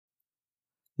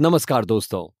नमस्कार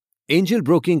दोस्तों, angel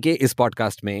broking के इस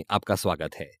पॉडकास्ट में आपका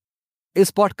स्वागत है। इस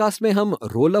पॉडकास्ट में हम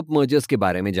रोल अप मर्जर्स के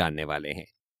बारे में जानने वाले हैं।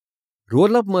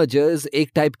 रोल अप मर्जर्स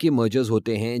एक टाइप के मर्जर्स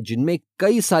होते हैं जिनमें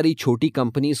कई सारी छोटी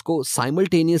कंपनीज को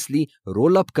साइमल्टेनियसली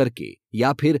रोल अप करके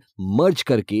या फिर मर्ज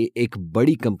करके एक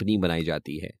बड़ी कंपनी बनाई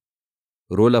जाती है।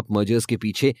 रोल अप मर्जर्स के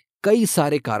पीछे कई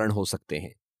सारे कारण हो सकते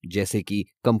हैं, जैसे कि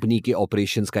कंपनी के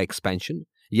ऑपरेशंस का एक्सपेंशन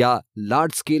या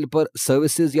लार्ज स्केल पर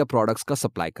सर्विसेज या प्रोडक्ट्स का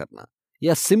सप्लाई करना,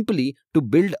 या simply to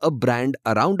build a brand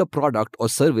around a product और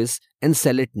service and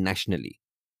sell it nationally.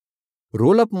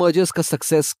 Role up mergers का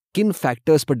सक्सेस किन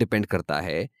फैक्टर्स पर डिपेंड करता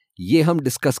है, ये हम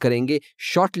डिस्कस करेंगे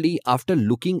shortly after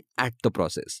looking at the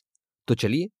process. तो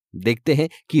चलिए देखते हैं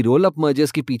कि रोल अप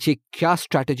मर्जर्स के पीछे क्या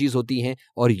स्ट्रैटेजीज होती हैं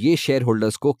और ये शेयर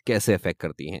होल्डर्स को कैसे अफेक्ट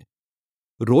करती हैं।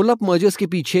 रोल अप मर्जर्स के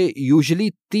पीछे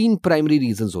यूजुअली 3 प्राइमरी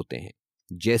रीजंस होते हैं।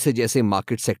 जैसे जैसे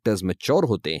मार्केट सेक्टर्स मैच्योर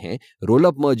होते हैं, रोल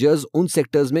अप मर्जर्स उन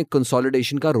सेक्टर्स में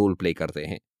कंसोलिडेशन का रोल प्ले करते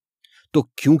हैं। तो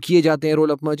क्यों किए जाते हैं रोल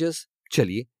अप मर्जर्स?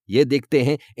 चलिए ये देखते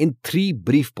हैं इन 3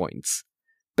 ब्रीफ पॉइंट्स।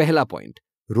 पहला point,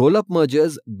 roll up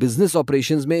mergers business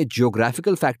operations में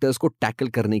जियोग्राफिकल फैक्टर्स को टैकल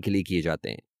करने के लिए किए जाते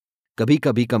हैं। कभी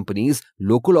कभी कंपनीज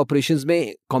लोकल ऑपरेशंस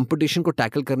में कंपटीशन को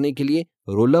टैकल करने के लिए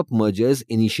रोल अप मर्जर्स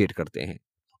इनिशिएट करते हैं।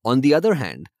 ऑन द अदर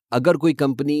हैंड, अगर कोई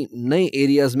कंपनी नए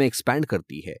एरियाज में एक्सपैंड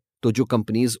करती है, तो जो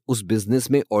कंपनीज उस बिजनेस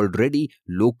में ऑलरेडी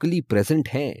लोकली प्रेजेंट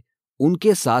हैं,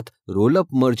 उनके साथ रोल अप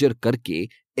मर्जर करके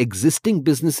एग्जिस्टिंग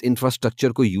बिजनेस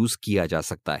इंफ्रास्ट्रक्चर को यूज किया जा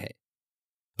सकता है।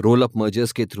 रोल अप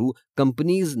मर्जर्स के थ्रू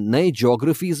कंपनीज नए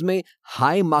ज्योग्राफीज में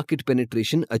हाई मार्केट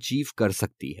पेनिट्रेशन अचीव कर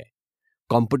सकती है।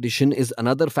 Competition is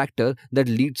another factor that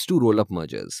leads to roll up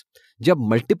mergers. जब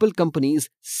मल्टीपल कंपनीज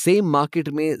सेम मार्केट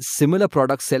में सिमिलर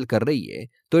प्रोडक्ट सेल कर रही है,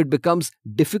 तो it becomes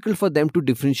difficult for them to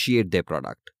differentiate their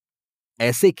product.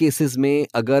 ऐसे केसेस में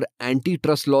अगर एंटी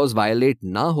ट्रस्ट लॉज वायलेट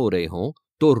ना हो रहे हों,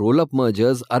 तो roll up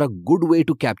mergers are a good way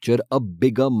to capture a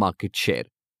bigger market share.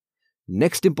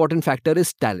 Next important factor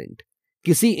is talent.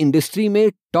 किसी industry में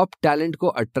टॉप टैलेंट को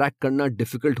अट्रैक्ट करना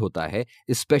डिफिकल्ट होता है,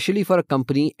 specially for a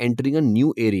company entering a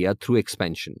new area through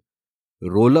expansion.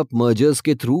 Role up mergers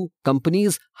के through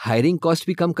companies hiring cost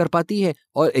भी कम कर पाती है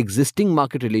और एग्जिस्टिंग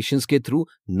मार्केट रिलेशंस के थ्रू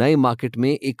नए मार्केट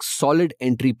में एक सॉलिड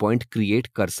एंट्री पॉइंट क्रिएट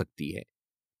कर सकती है।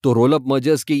 तो रोल अप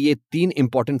मर्जर्स के ये 3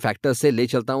 इंपॉर्टेंट फैक्टर्स से ले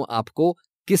चलता हूं आपको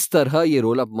किस तरह ये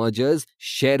role up mergers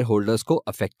share holders को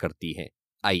अफेक्ट करती है।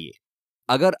 आइए,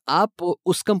 अगर आप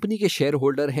उस कंपनी के शेयर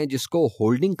होल्डर हैं जिसको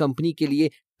होल्डिंग कंपनी के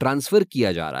लिए ट्रांसफर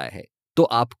किया जा रहा है, तो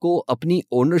आपको अपनी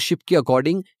ओनरशिप के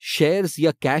अकॉर्डिंग शेयर्स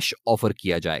या कैश ऑफर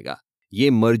किया जाएगा। ये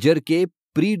मर्जर के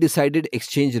प्री डिसाइडेड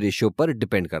एक्सचेंज रेशियो पर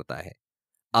डिपेंड करता है।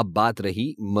 अब बात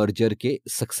रही मर्जर के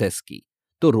सक्सेस की,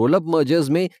 तो रोल अप मर्जर्स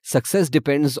में सक्सेस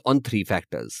डिपेंड्स ऑन 3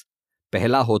 फैक्टर्स।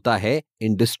 पहला होता है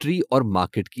इंडस्ट्री और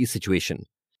मार्केट की situation.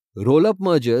 Role up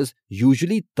mergers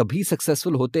usually तभी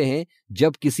सक्सेसफुल होते हैं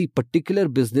जब किसी पर्टिकुलर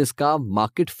बिजनेस का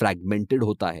मार्केट फ्रैगमेंटेड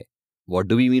होता है। What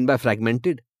do we mean by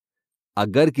fragmented?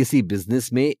 अगर किसी बिजनेस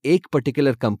में एक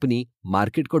पर्टिकुलर कंपनी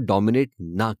मार्केट को डोमिनेट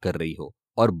ना कर रही हो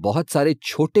और बहुत सारे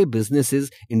छोटे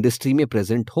बिजनेसेस इंडस्ट्री में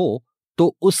प्रेजेंट हो,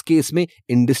 तो उस केस में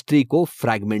इंडस्ट्री को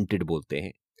फ्रैगमेंटेड बोलते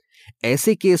हैं।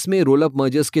 ऐसे केस में रोल अप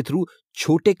मर्जर्स के थ्रू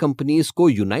छोटे कंपनीज को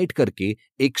यूनाइट करके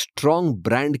एक स्ट्रॉन्ग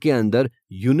ब्रांड के अंदर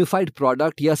यूनिफाइड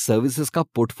प्रोडक्ट या सर्विसेज का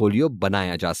पोर्टफोलियो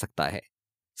बनाया जा सकता है।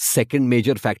 सेकंड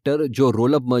मेजर फैक्टर जो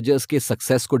रोल अप मर्जर्स के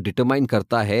सक्सेस को डिटरमाइन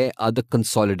करता है आर द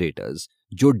कंसोलिडेटर्स,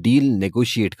 जो डील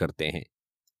नेगोशिएट करते हैं।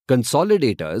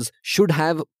 कंसोलिडेटर्स should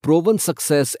have proven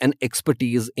success and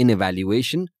expertise in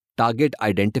evaluation, target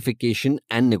identification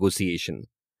and negotiation.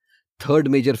 Third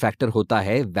major factor होता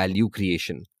है वैल्यू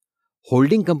क्रिएशन।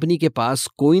 होल्डिंग कंपनी के पास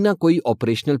कोई ना कोई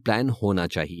ऑपरेशनल प्लान होना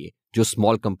चाहिए जो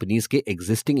स्मॉल कंपनीज के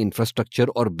एग्जिस्टिंग इंफ्रास्ट्रक्चर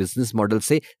और बिजनेस मॉडल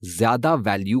से ज्यादा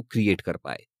वैल्यू क्रिएट कर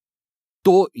पाए।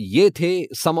 तो ये थे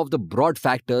सम ऑफ द ब्रॉड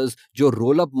फैक्टर्स जो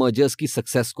रोल अप मर्जर्स की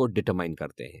सक्सेस को डिटरमाइन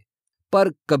करते हैं।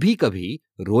 पर कभी कभी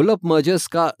रोल अप मर्जर्स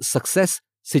का सक्सेस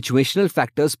सिचुएशनल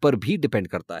फैक्टर्स पर भी डिपेंड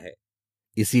करता है।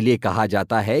 इसीलिए कहा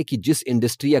जाता है कि जिस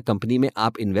इंडस्ट्री या कंपनी में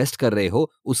आप इन्वेस्ट कर रहे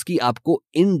हो, उसकी आपको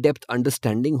इन डेप्थ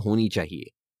अंडरस्टैंडिंग होनी चाहिए।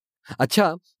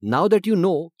 अच्छा, नाउ दैट यू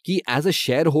नो कि as a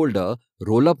shareholder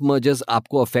roll up mergers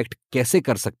आपको अफेक्ट कैसे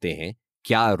कर सकते हैं,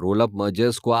 क्या रोल अप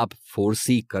मर्जर्स को आप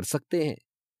फोरसी कर सकते हैं?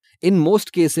 इन मोस्ट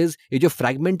केसेस ये जो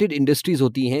फ्रैगमेंटेड इंडस्ट्रीज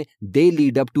होती हैं, they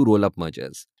lead up to roll up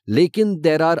mergers. लेकिन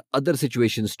there are other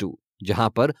situations too जहां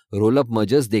पर रोल अप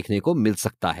मर्जर्स देखने को मिल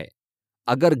सकता है।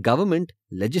 अगर गवर्नमेंट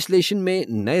लेजिस्लेशन में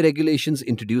नए रेगुलेशंस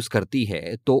इंट्रोड्यूस करती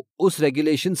है, तो उस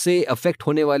रेगुलेशन से अफेक्ट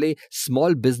होने वाले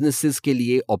स्मॉल बिजनेसेस के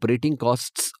लिए ऑपरेटिंग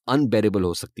कॉस्ट्स अनबेरेबल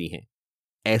हो सकती हैं।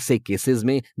 ऐसे केसेस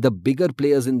में the bigger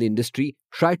players in the industry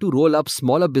try to roll up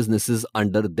smaller businesses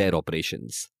under their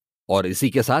operations. और इसी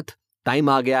के साथ टाइम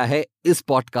आ गया है इस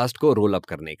पॉडकास्ट को रोल अप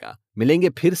करने का। मिलेंगे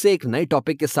फिर से एक नए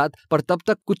टॉपिक के साथ, पर तब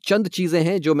तक कुछ चंद चीजें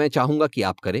हैं जो मैं चाहूंगा कि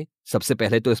आप करें। सबसे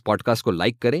पहले तो इस पॉडकास्ट को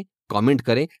लाइक करें, कमेंट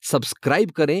करें,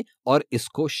 सब्सक्राइब करें और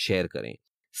इसको शेयर करें।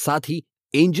 साथ ही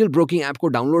एंजल ब्रोकिंग ऐप को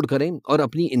डाउनलोड करें और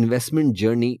अपनी इन्वेस्टमेंट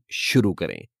जर्नी शुरू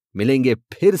करें। मिलेंगे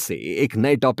फिर से एक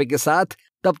नए टॉपिक के साथ,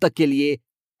 तब तक के लिए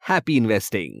हैप्पी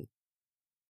इन्वेस्टिंग।